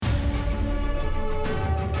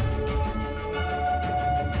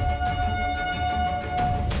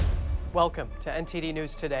Welcome to NTD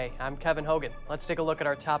News Today. I'm Kevin Hogan. Let's take a look at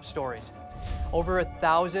our top stories. Over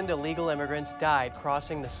 1,000 illegal immigrants died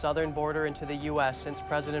crossing the southern border into the U.S. since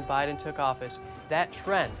President Biden took office. That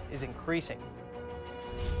trend is increasing.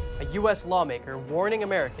 A U.S. lawmaker warning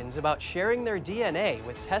Americans about sharing their DNA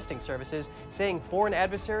with testing services, saying foreign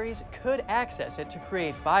adversaries could access it to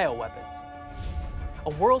create bioweapons. A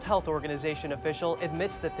World Health Organization official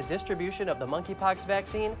admits that the distribution of the monkeypox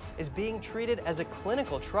vaccine is being treated as a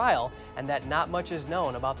clinical trial and that not much is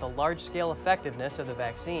known about the large-scale effectiveness of the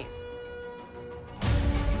vaccine.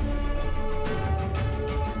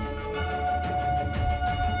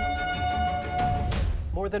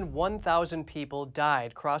 More than 1,000 people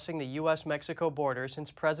died crossing the U.S.-Mexico border since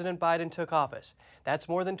President Biden took office. That's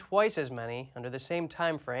more than twice as many under the same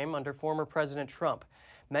time frame under former President Trump.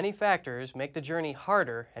 Many factors make the journey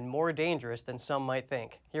harder and more dangerous than some might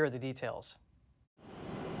think. Here are the details.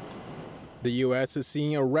 The U.S. is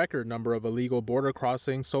seeing a record number of illegal border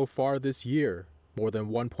crossings so far this year. More than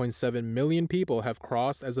 1.7 million people have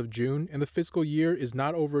crossed as of June, and the fiscal year is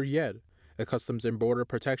not over yet. The Customs and Border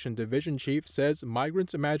Protection Division chief says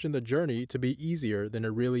migrants imagine the journey to be easier than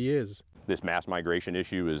it really is. This mass migration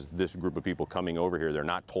issue is this group of people coming over here. They're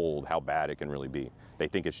not told how bad it can really be. They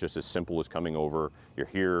think it's just as simple as coming over. You're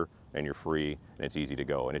here and you're free and it's easy to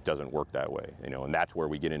go, and it doesn't work that way. And that's where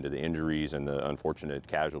we get into the injuries and the unfortunate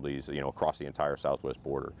casualties, across the entire southwest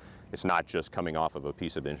border. It's not just coming off of a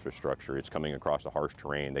piece of infrastructure. It's coming across the harsh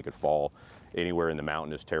terrain. They could fall anywhere in the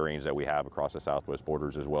mountainous terrains that we have across the southwest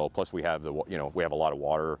borders as well. Plus we have we have a lot of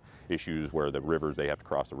water issues where the rivers, they have to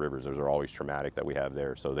cross the rivers. Those are always traumatic that we have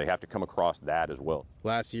there. So they have to come across that as well.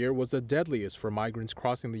 Last year was the deadliest for migrants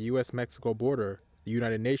crossing the U.S.-Mexico border. The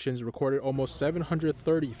United Nations recorded almost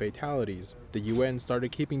 730 fatalities. The UN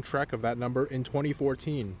started keeping track of that number in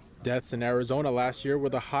 2014. Deaths in Arizona last year were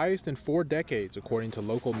the highest in 4 decades, according to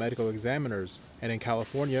local medical examiners. And in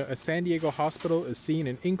California, a San Diego hospital is seeing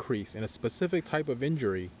an increase in a specific type of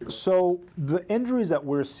injury. So the injuries that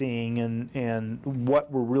we're seeing and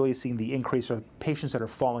what we're really seeing the increase are patients that are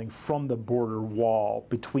falling from the border wall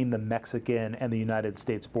between the Mexican and the United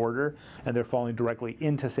States border, and they're falling directly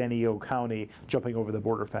into San Diego County, jumping over the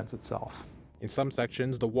border fence itself. In some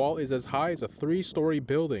sections, the wall is as high as a 3-story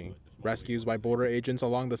building. Rescues by border agents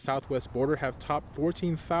along the southwest border have topped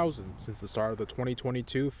 14,000 since the start of the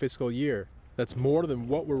 2022 fiscal year. That's more than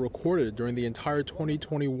what were recorded during the entire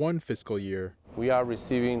 2021 fiscal year. We are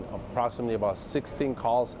receiving approximately about 16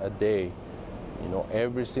 calls a day,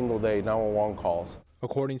 every single day, 911 calls.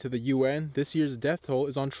 According to the UN, this year's death toll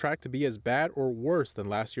is on track to be as bad or worse than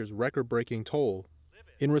last year's record-breaking toll.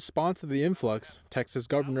 In response to the influx, Texas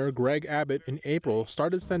Governor Greg Abbott in April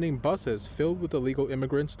started sending buses filled with illegal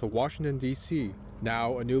immigrants to Washington, D.C.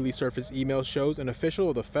 Now, a newly surfaced email shows an official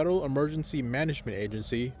of the Federal Emergency Management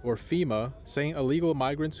Agency, or FEMA, saying illegal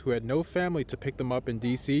migrants who had no family to pick them up in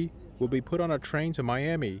D.C. will be put on a train to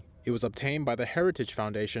Miami. It was obtained by the Heritage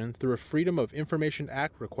Foundation through a Freedom of Information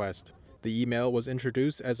Act request. The email was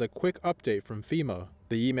introduced as a quick update from FEMA.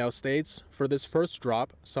 The email states, for this first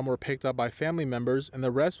drop, some were picked up by family members and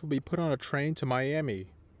the rest will be put on a train to Miami.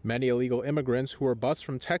 Many illegal immigrants who were bused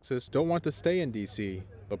from Texas don't want to stay in D.C.,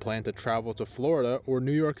 but plan to travel to Florida or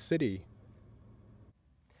New York City.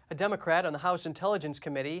 A Democrat on the House Intelligence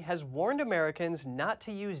Committee has warned Americans not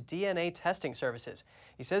to use DNA testing services.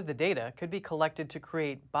 He says the data could be collected to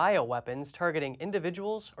create bioweapons targeting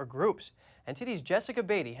individuals or groups. NTD's Jessica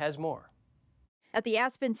Beatty has more. At the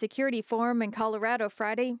Aspen Security Forum in Colorado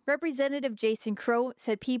Friday, Representative Jason Crow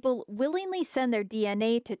said people willingly send their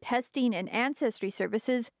DNA to testing and ancestry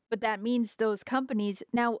services, but that means those companies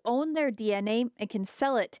now own their DNA and can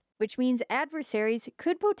sell it, which means adversaries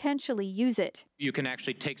could potentially use it. You can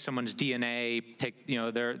actually take someone's DNA, take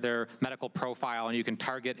their medical profile, and you can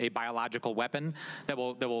target a biological weapon that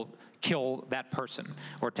will kill that person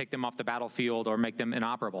or take them off the battlefield or make them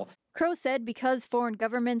inoperable. Crow said because foreign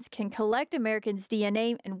governments can collect Americans'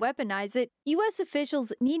 DNA and weaponize it, U.S.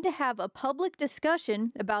 officials need to have a public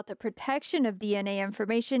discussion about the protection of DNA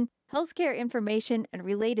information, healthcare information, and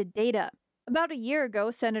related data. About a year ago,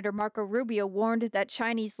 Senator Marco Rubio warned that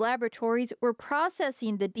Chinese laboratories were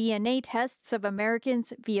processing the DNA tests of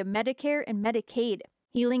Americans via Medicare and Medicaid.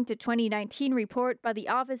 He linked a 2019 report by the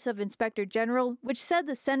Office of Inspector General, which said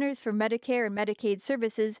the Centers for Medicare and Medicaid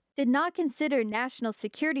Services did not consider national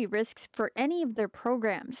security risks for any of their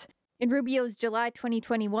programs. In Rubio's July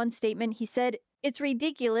 2021 statement, he said, "It's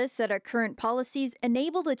ridiculous that our current policies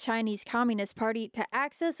enable the Chinese Communist Party to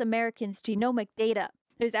access Americans' genomic data.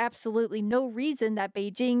 There's absolutely no reason that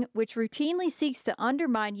Beijing, which routinely seeks to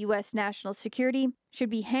undermine U.S. national security, should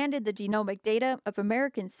be handed the genomic data of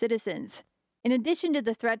American citizens." In addition to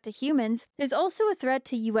the threat to humans, there's also a threat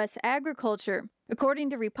to U.S. agriculture,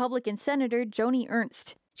 according to Republican Senator Joni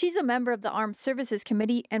Ernst. She's a member of the Armed Services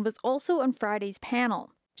Committee and was also on Friday's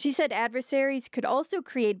panel. She said adversaries could also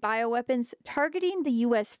create bioweapons targeting the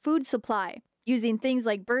U.S. food supply, using things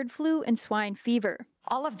like bird flu and swine fever.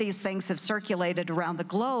 All of these things have circulated around the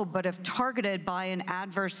globe, but if targeted by an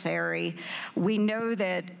adversary, we know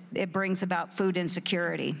that it brings about food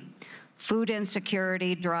insecurity. Food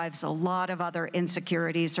insecurity drives a lot of other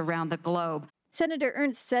insecurities around the globe. Senator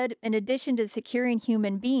Ernst said, in addition to securing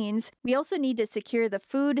human beings, we also need to secure the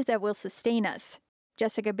food that will sustain us.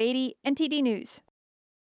 Jessica Beatty, NTD News.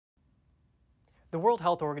 The World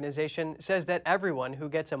Health Organization says that everyone who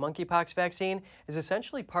gets a monkeypox vaccine is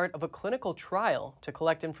essentially part of a clinical trial to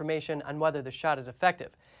collect information on whether the shot is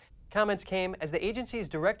effective. Comments came as the agency's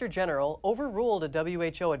Director General overruled a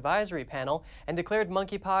WHO advisory panel and declared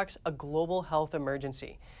monkeypox a global health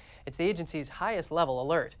emergency. It's the agency's highest level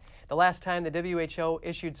alert. The last time the WHO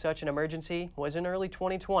issued such an emergency was in early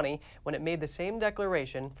 2020 when it made the same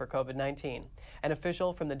declaration for COVID-19. An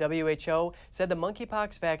official from the WHO said the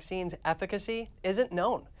monkeypox vaccine's efficacy isn't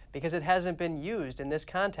known because it hasn't been used in this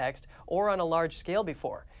context or on a large scale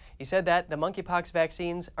before. He said that the monkeypox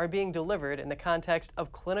vaccines are being delivered in the context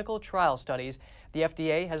of clinical trial studies. The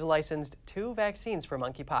FDA has licensed 2 vaccines for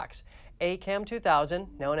monkeypox, ACAM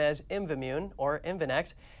 2000, known as Imvamune or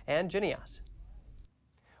Imvanex, and Jynneos.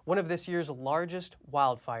 One of this year's largest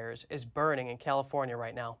wildfires is burning in California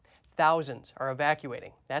right now. Thousands are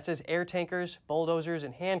evacuating. That's as air tankers, bulldozers,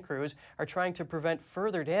 and hand crews are trying to prevent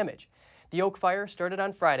further damage. The Oak Fire started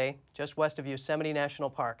on Friday, just west of Yosemite National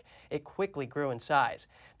Park. It quickly grew in size.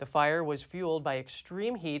 The fire was fueled by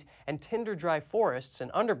extreme heat and tinder-dry forests and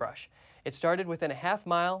underbrush. It started within a half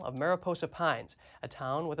mile of Mariposa Pines, a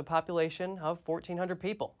town with a population of 1,400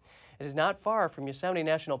 people. It is not far from Yosemite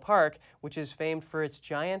National Park, which is famed for its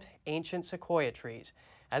giant, ancient sequoia trees.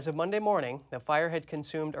 As of Monday morning, the fire had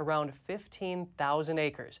consumed around 15,000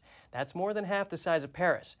 acres. That's more than half the size of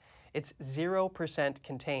Paris. It's 0%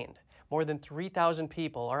 contained. More than 3,000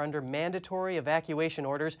 people are under mandatory evacuation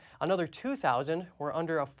orders. Another 2,000 were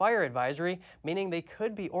under a fire advisory, meaning they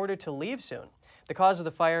could be ordered to leave soon. The cause of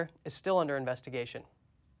the fire is still under investigation.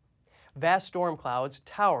 Vast storm clouds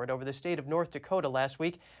towered over the state of North Dakota last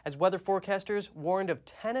week as weather forecasters warned of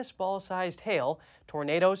tennis ball-sized hail,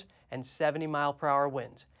 tornadoes, and 70-mile-per-hour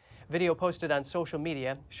winds. Video posted on social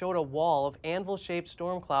media showed a wall of anvil-shaped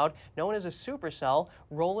storm cloud known as a supercell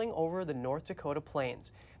rolling over the North Dakota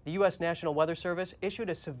plains. The U.S. National Weather Service issued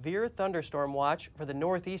a severe thunderstorm watch for the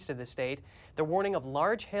northeast of the state. They're warning of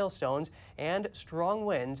large hailstones and strong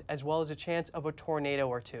winds, as well as a chance of a tornado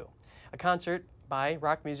or two. A concert by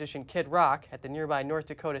rock musician Kid Rock at the nearby North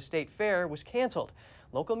Dakota State Fair was canceled.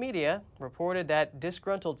 Local media reported that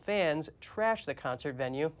disgruntled fans trashed the concert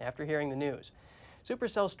venue after hearing the news.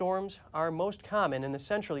 Supercell storms are most common in the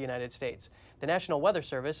central United States. The National Weather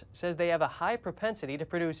Service says they have a high propensity to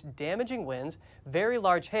produce damaging winds, very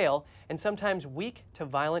large hail, and sometimes weak to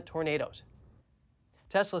violent tornadoes.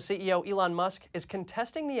 Tesla CEO Elon Musk is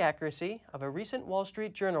contesting the accuracy of a recent Wall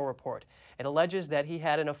Street Journal report. It alleges that he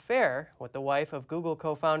had an affair with the wife of Google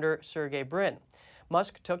co-founder Sergey Brin.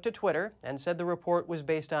 Musk took to Twitter and said the report was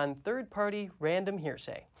based on third-party random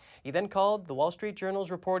hearsay. He then called the Wall Street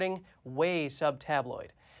Journal's reporting way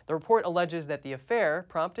sub-tabloid. The report alleges that the affair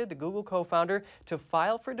prompted the Google co-founder to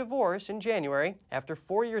file for divorce in January after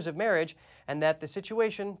 4 years of marriage, and that the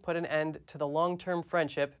situation put an end to the long-term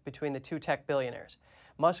friendship between the two tech billionaires.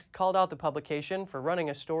 Musk called out the publication for running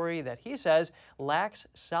a story that he says lacks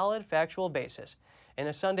solid factual basis. In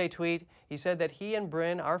a Sunday tweet, he said that he and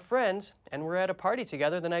Brin are friends and were at a party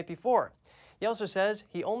together the night before. He also says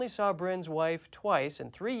he only saw Brin's wife twice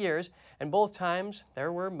in 3 years, and both times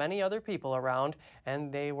there were many other people around,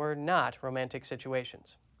 and they were not romantic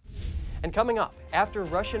situations. And coming up, after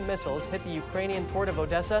Russian missiles hit the Ukrainian port of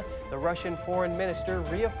Odessa, the Russian foreign minister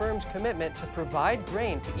reaffirms commitment to provide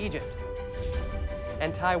grain to Egypt.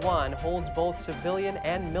 And Taiwan holds both civilian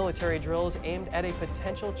and military drills aimed at a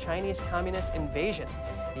potential Chinese communist invasion.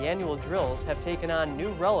 The annual drills have taken on new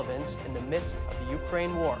relevance in the midst of the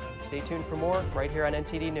Ukraine war. Stay tuned for more right here on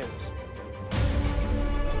NTD News.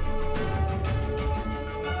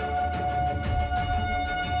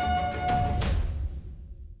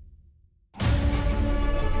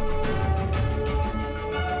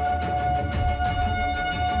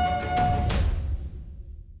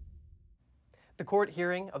 The court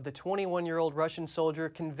hearing of the 21-year-old Russian soldier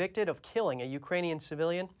convicted of killing a Ukrainian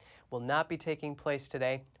civilian will not be taking place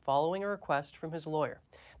today, following a request from his lawyer.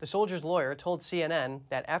 The soldier's lawyer told CNN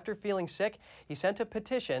that after feeling sick, he sent a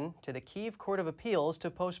petition to the Kyiv Court of Appeals to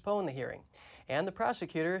postpone the hearing. And the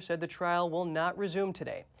prosecutor said the trial will not resume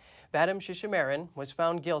today. Vadim Shishimarin was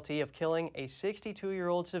found guilty of killing a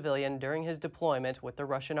 62-year-old civilian during his deployment with the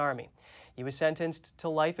Russian army. He was sentenced to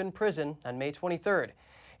life in prison on May 23rd.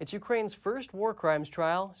 It's Ukraine's first war crimes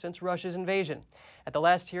trial since Russia's invasion. At the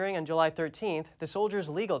last hearing on July 13th, the soldier's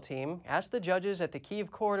legal team asked the judges at the Kyiv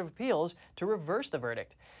Court of Appeals to reverse the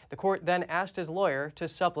verdict. The court then asked his lawyer to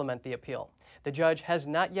supplement the appeal. The judge has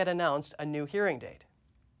not yet announced a new hearing date.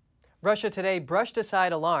 Russia today brushed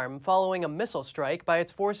aside alarm following a missile strike by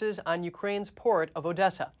its forces on Ukraine's port of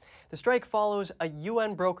Odessa. The strike follows a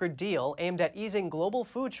UN-brokered deal aimed at easing global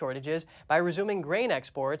food shortages by resuming grain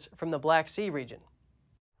exports from the Black Sea region.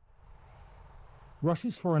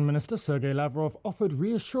 Russia's Foreign Minister Sergei Lavrov offered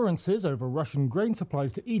reassurances over Russian grain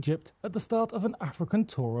supplies to Egypt at the start of an African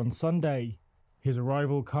tour on Sunday. His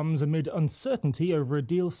arrival comes amid uncertainty over a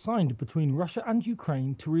deal signed between Russia and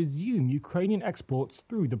Ukraine to resume Ukrainian exports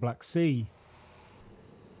through the Black Sea.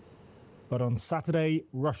 But on Saturday,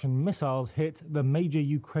 Russian missiles hit the major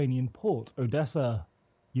Ukrainian port, Odessa.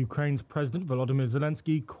 Ukraine's President Volodymyr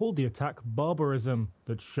Zelensky called the attack barbarism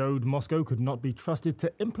that showed Moscow could not be trusted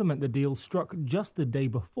to implement the deal struck just the day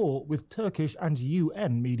before with Turkish and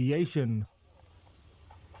UN mediation.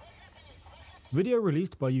 Video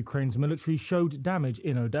released by Ukraine's military showed damage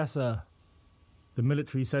in Odessa. The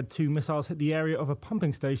military said 2 missiles hit the area of a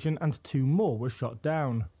pumping station and 2 more were shot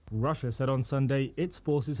down. Russia said on Sunday its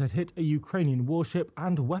forces had hit a Ukrainian warship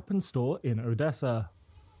and weapons store in Odessa.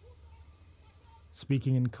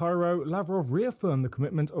 Speaking in Cairo, Lavrov reaffirmed the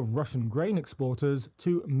commitment of Russian grain exporters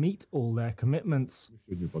to meet all their commitments.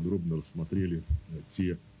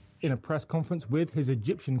 In a press conference with his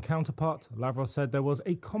Egyptian counterpart, Lavrov said there was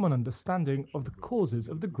a common understanding of the causes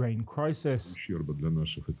of the grain crisis.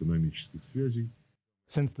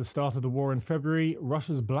 Since the start of the war in February,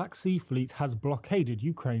 Russia's Black Sea fleet has blockaded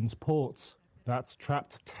Ukraine's ports. That's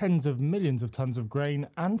trapped tens of millions of tons of grain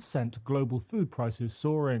and sent global food prices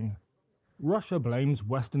soaring. Russia blames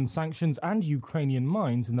Western sanctions and Ukrainian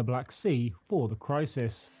mines in the Black Sea for the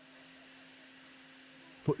crisis.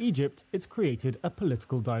 For Egypt, it's created a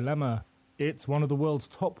political dilemma. It's one of the world's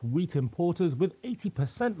top wheat importers, with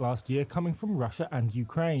 80% last year coming from Russia and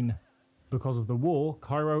Ukraine. Because of the war,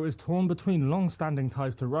 Cairo is torn between long-standing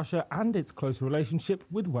ties to Russia and its close relationship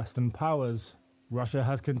with Western powers. Russia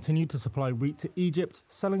has continued to supply wheat to Egypt,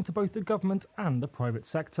 selling to both the government and the private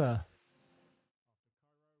sector.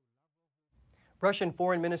 Russian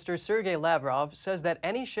Foreign Minister Sergei Lavrov says that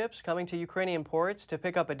any ships coming to Ukrainian ports to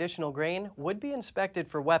pick up additional grain would be inspected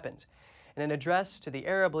for weapons. In an address to the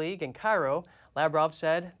Arab League in Cairo, Lavrov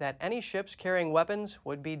said that any ships carrying weapons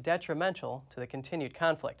would be detrimental to the continued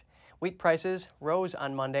conflict. Wheat prices rose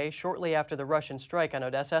on Monday shortly after the Russian strike on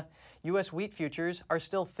Odessa. U.S. wheat futures are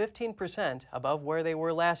still 15% above where they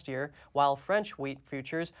were last year, while French wheat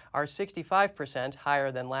futures are 65%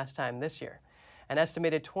 higher than last time this year. An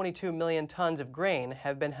estimated 22 million tons of grain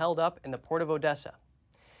have been held up in the port of Odessa.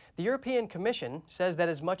 The European Commission says that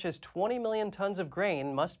as much as 20 million tons of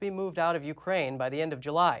grain must be moved out of Ukraine by the end of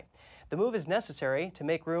July. The move is necessary to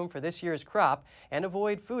make room for this year's crop and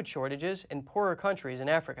avoid food shortages in poorer countries in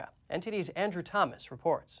Africa. NTD's Andrew Thomas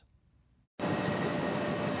reports.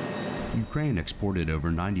 Ukraine exported over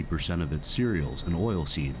 90% of its cereals and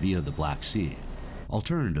oilseed via the Black Sea.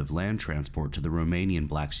 Alternative land transport to the Romanian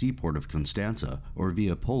Black Sea port of Constanța or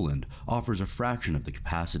via Poland offers a fraction of the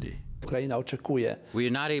capacity. We are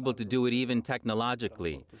not able to do it even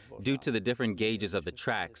technologically, due to the different gauges of the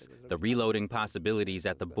tracks, the reloading possibilities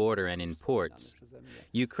at the border and in ports.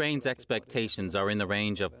 Ukraine's expectations are in the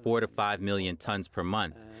range of 4 to 5 million tons per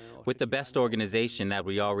month. With the best organization that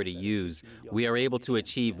we already use, we are able to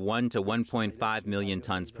achieve 1 to 1.5 million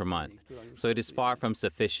tons per month. So it is far from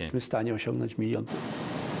sufficient.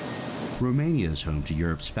 Romania is home to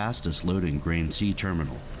Europe's fastest loading grain sea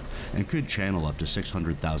terminal and could channel up to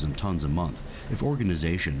 600,000 tons a month if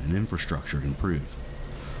organization and infrastructure improve.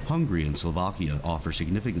 Hungary and Slovakia offer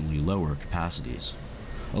significantly lower capacities.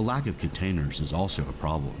 A lack of containers is also a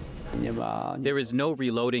problem. There is no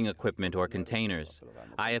reloading equipment or containers.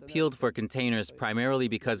 I appealed for containers primarily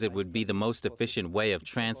because it would be the most efficient way of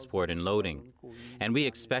transport and loading. And we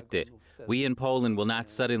expect it. We in Poland will not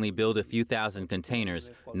suddenly build a few thousand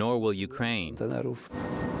containers, nor will Ukraine.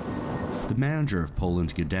 The manager of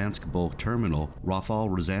Poland's Gdansk bulk terminal, Rafał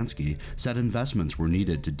Rozansky, said investments were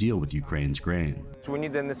needed to deal with Ukraine's grain. We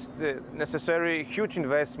need the necessary huge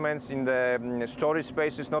investments in the storage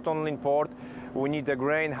spaces, not only in port. We need the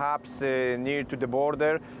grain hubs near to the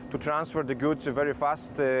border to transfer the goods very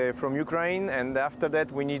fast from Ukraine, and after that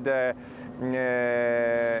we need to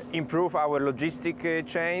improve our logistic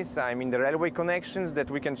chains, I mean the railway connections, that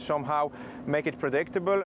we can somehow make it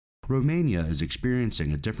predictable. Romania is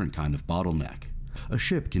experiencing a different kind of bottleneck. A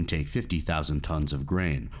ship can take 50,000 tons of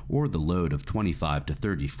grain, or the load of 25 to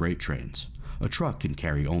 30 freight trains. A truck can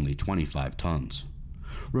carry only 25 tons.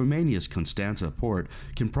 Romania's Constanța port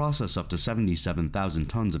can process up to 77,000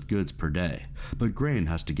 tons of goods per day, but grain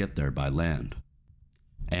has to get there by land.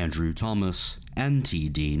 Andrew Thomas,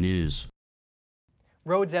 NTD News.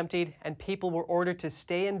 Roads emptied and people were ordered to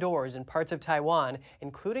stay indoors in parts of Taiwan,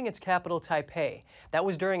 including its capital, Taipei. That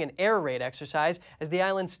was during an air raid exercise as the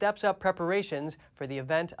island steps up preparations for the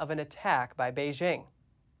event of an attack by Beijing.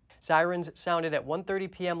 Sirens sounded at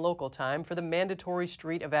 1:30 p.m. local time for the mandatory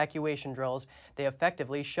street evacuation drills. They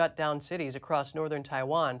effectively shut down cities across northern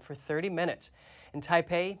Taiwan for 30 minutes. In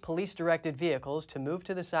Taipei, police directed vehicles to move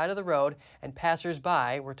to the side of the road, and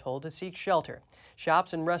passers-by were told to seek shelter.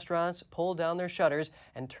 Shops and restaurants pulled down their shutters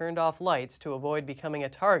and turned off lights to avoid becoming a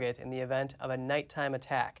target in the event of a nighttime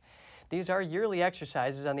attack. These are yearly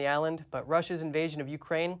exercises on the island, but Russia's invasion of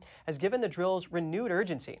Ukraine has given the drills renewed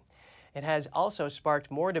urgency. It has also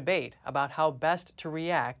sparked more debate about how best to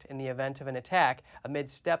react in the event of an attack amid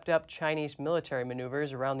stepped-up Chinese military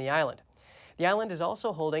maneuvers around the island. The island is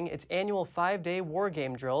also holding its annual 5-day war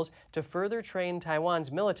game drills to further train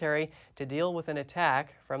Taiwan's military to deal with an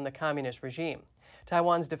attack from the communist regime.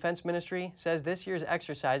 Taiwan's defense ministry says this year's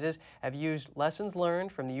exercises have used lessons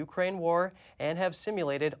learned from the Ukraine war and have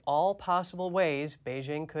simulated all possible ways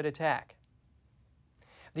Beijing could attack.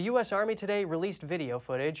 The U.S. Army today released video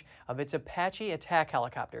footage of its Apache attack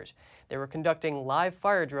helicopters. They were conducting live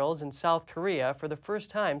fire drills in South Korea for the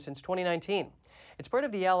first time since 2019. It's part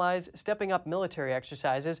of the Allies stepping up military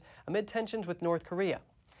exercises amid tensions with North Korea.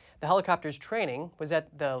 The helicopters' training was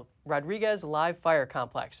at the Rodriguez Live Fire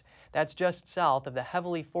Complex. That's just south of the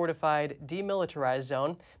heavily fortified demilitarized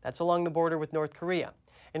zone that's along the border with North Korea.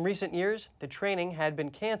 In recent years, the training had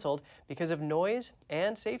been canceled because of noise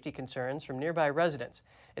and safety concerns from nearby residents.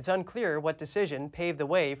 It's unclear what decision paved the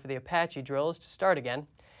way for the Apache drills to start again.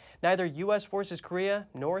 Neither U.S. Forces Korea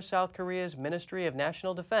nor South Korea's Ministry of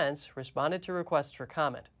National Defense responded to requests for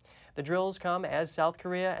comment. The drills come as South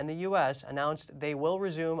Korea and the U.S. announced they will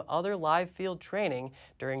resume other live field training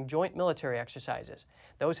during joint military exercises.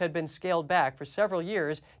 Those had been scaled back for several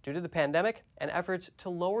years due to the pandemic and efforts to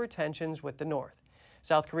lower tensions with the North.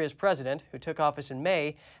 South Korea's president, who took office in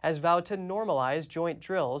May, has vowed to normalize joint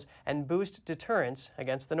drills and boost deterrence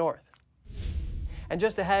against the North. And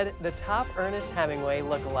just ahead, the top Ernest Hemingway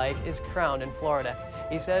lookalike is crowned in Florida.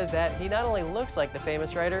 He says that he not only looks like the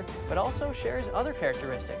famous writer, but also shares other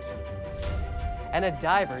characteristics. And a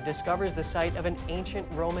diver discovers the site of an ancient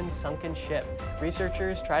Roman sunken ship.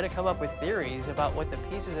 Researchers try to come up with theories about what the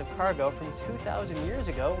pieces of cargo from 2,000 years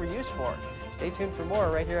ago were used for. Stay tuned for more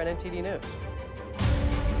right here on NTD News.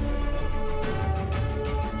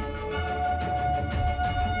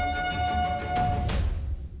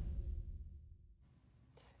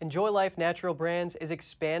 Enjoy Life Natural Brands is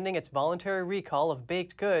expanding its voluntary recall of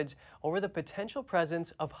baked goods over the potential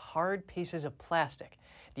presence of hard pieces of plastic.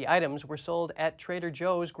 The items were sold at Trader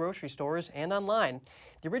Joe's grocery stores and online.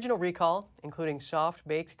 The original recall, including soft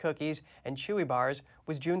baked cookies and chewy bars,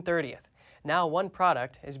 was June 30th. Now one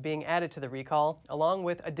product is being added to the recall, along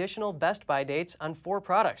with additional Best By dates on 4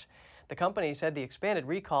 products. The company said the expanded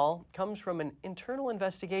recall comes from an internal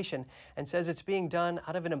investigation and says it's being done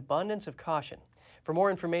out of an abundance of caution. For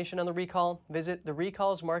more information on the recall, visit the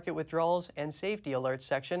Recalls Market Withdrawals and Safety Alerts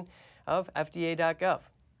section of FDA.gov.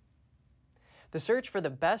 The search for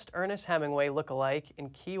the best Ernest Hemingway lookalike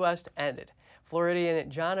in Key West ended.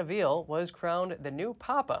 Floridian John Avil was crowned the new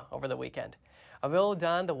Papa over the weekend. Avil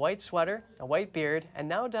donned a white sweater, a white beard, and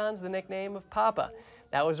now dons the nickname of Papa.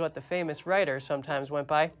 That was what the famous writer sometimes went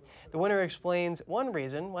by. The winner explains one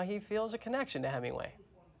reason why he feels a connection to Hemingway.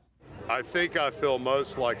 I think I feel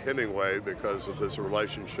most like Hemingway because of his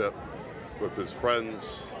relationship with his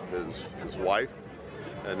friends, his wife,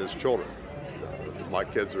 and his children. My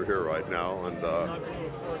kids are here right now, and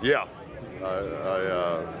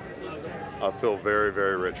I feel very,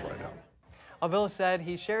 very rich right now. Avil said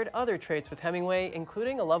he shared other traits with Hemingway,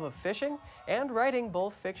 including a love of fishing and writing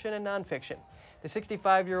both fiction and nonfiction. The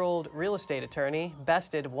 65-year-old real estate attorney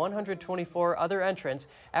bested 124 other entrants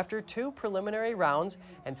after 2 preliminary rounds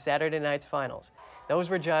and Saturday night's finals. Those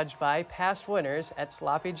were judged by past winners at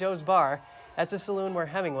Sloppy Joe's Bar. That's a saloon where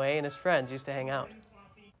Hemingway and his friends used to hang out.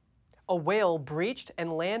 A whale breached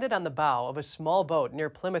and landed on the bow of a small boat near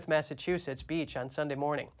Plymouth, Massachusetts beach on Sunday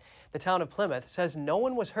morning. The town of Plymouth says no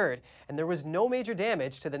one was hurt and there was no major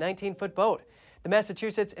damage to the 19-foot boat. The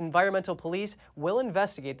Massachusetts Environmental Police will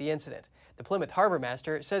investigate the incident. The Plymouth Harbor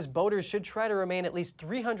Master says boaters should try to remain at least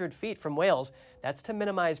 300 feet from whales. That's to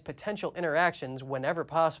minimize potential interactions whenever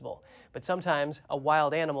possible. But sometimes a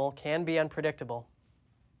wild animal can be unpredictable.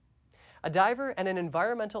 A diver and an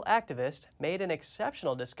environmental activist made an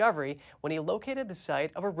exceptional discovery when he located the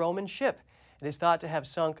site of a Roman ship. It is thought to have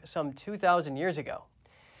sunk some 2,000 years ago.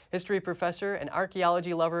 History professor and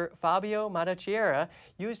archaeology lover Fabio Madaciera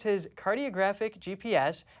used his cartographic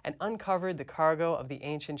GPS and uncovered the cargo of the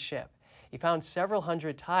ancient ship. He found several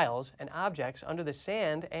hundred tiles and objects under the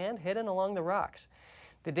sand and hidden along the rocks.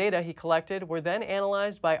 The data he collected were then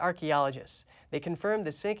analyzed by archaeologists. They confirmed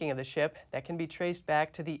the sinking of the ship that can be traced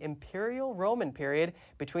back to the Imperial Roman period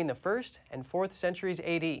between the 1st and 4th centuries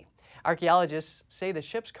AD. Archaeologists say the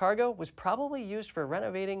ship's cargo was probably used for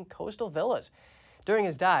renovating coastal villas. During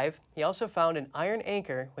his dive, he also found an iron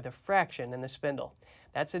anchor with a fraction in the spindle.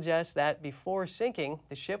 That suggests that before sinking,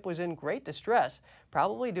 the ship was in great distress,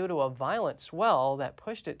 probably due to a violent swell that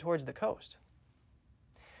pushed it towards the coast.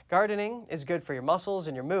 Gardening is good for your muscles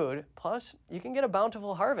and your mood, plus you can get a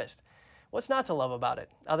bountiful harvest. What's not to love about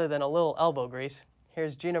it, other than a little elbow grease?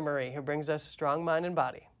 Here's Gina Marie, who brings us Strong Mind and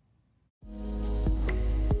Body.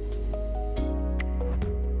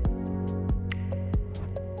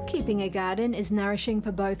 Keeping a garden is nourishing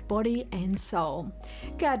for both body and soul.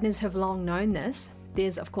 Gardeners have long known this.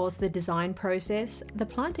 There's of course the design process, the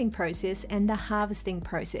planting process and the harvesting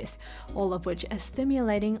process, all of which are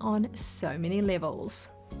stimulating on so many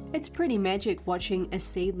levels. It's pretty magic watching a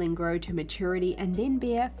seedling grow to maturity and then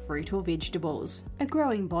bear fruit or vegetables. A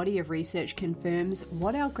growing body of research confirms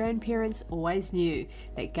what our grandparents always knew,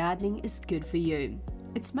 that gardening is good for you.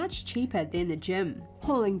 It's much cheaper than the gym.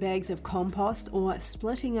 Hauling bags of compost or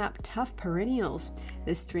splitting up tough perennials.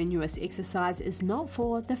 This strenuous exercise is not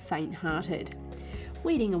for the faint-hearted.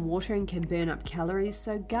 Weeding and watering can burn up calories,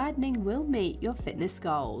 so gardening will meet your fitness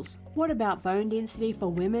goals. What about bone density for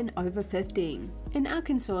women over 50? An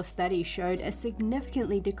Arkansas study showed a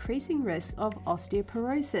significantly decreasing risk of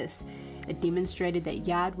osteoporosis. It demonstrated that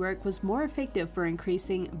yard work was more effective for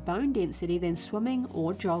increasing bone density than swimming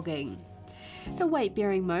or jogging. The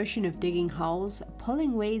weight-bearing motion of digging holes,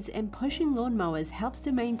 pulling weeds and pushing lawnmowers helps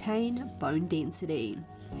to maintain bone density.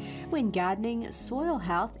 When gardening, soil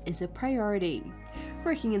health is a priority.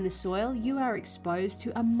 Working in the soil, you are exposed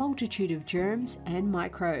to a multitude of germs and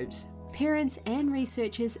microbes. Parents and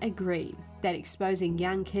researchers agree that exposing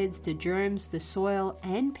young kids to germs, the soil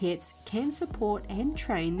and pets can support and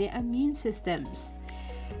train their immune systems.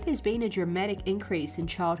 There's been a dramatic increase in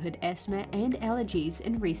childhood asthma and allergies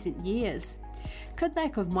in recent years. Could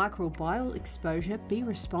lack of microbial exposure be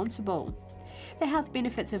responsible? The health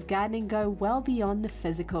benefits of gardening go well beyond the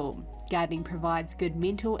physical. Gardening provides good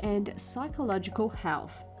mental and psychological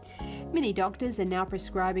health. Many doctors are now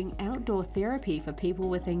prescribing outdoor therapy for people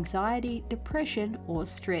with anxiety, depression, or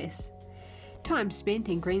stress. Time spent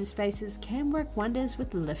in green spaces can work wonders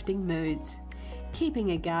with lifting moods.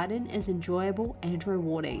 Keeping a garden is enjoyable and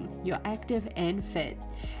rewarding. You're active and fit.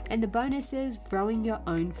 And the bonus is growing your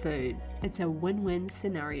own food. It's a win-win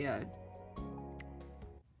scenario.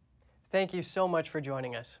 Thank you so much for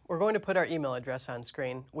joining us. We're going to put our email address on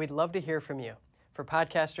screen. We'd love to hear from you. For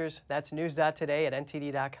podcasters, that's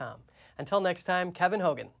news.today@ntd.com. Until next time, Kevin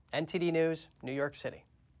Hogan, NTD News, New York City.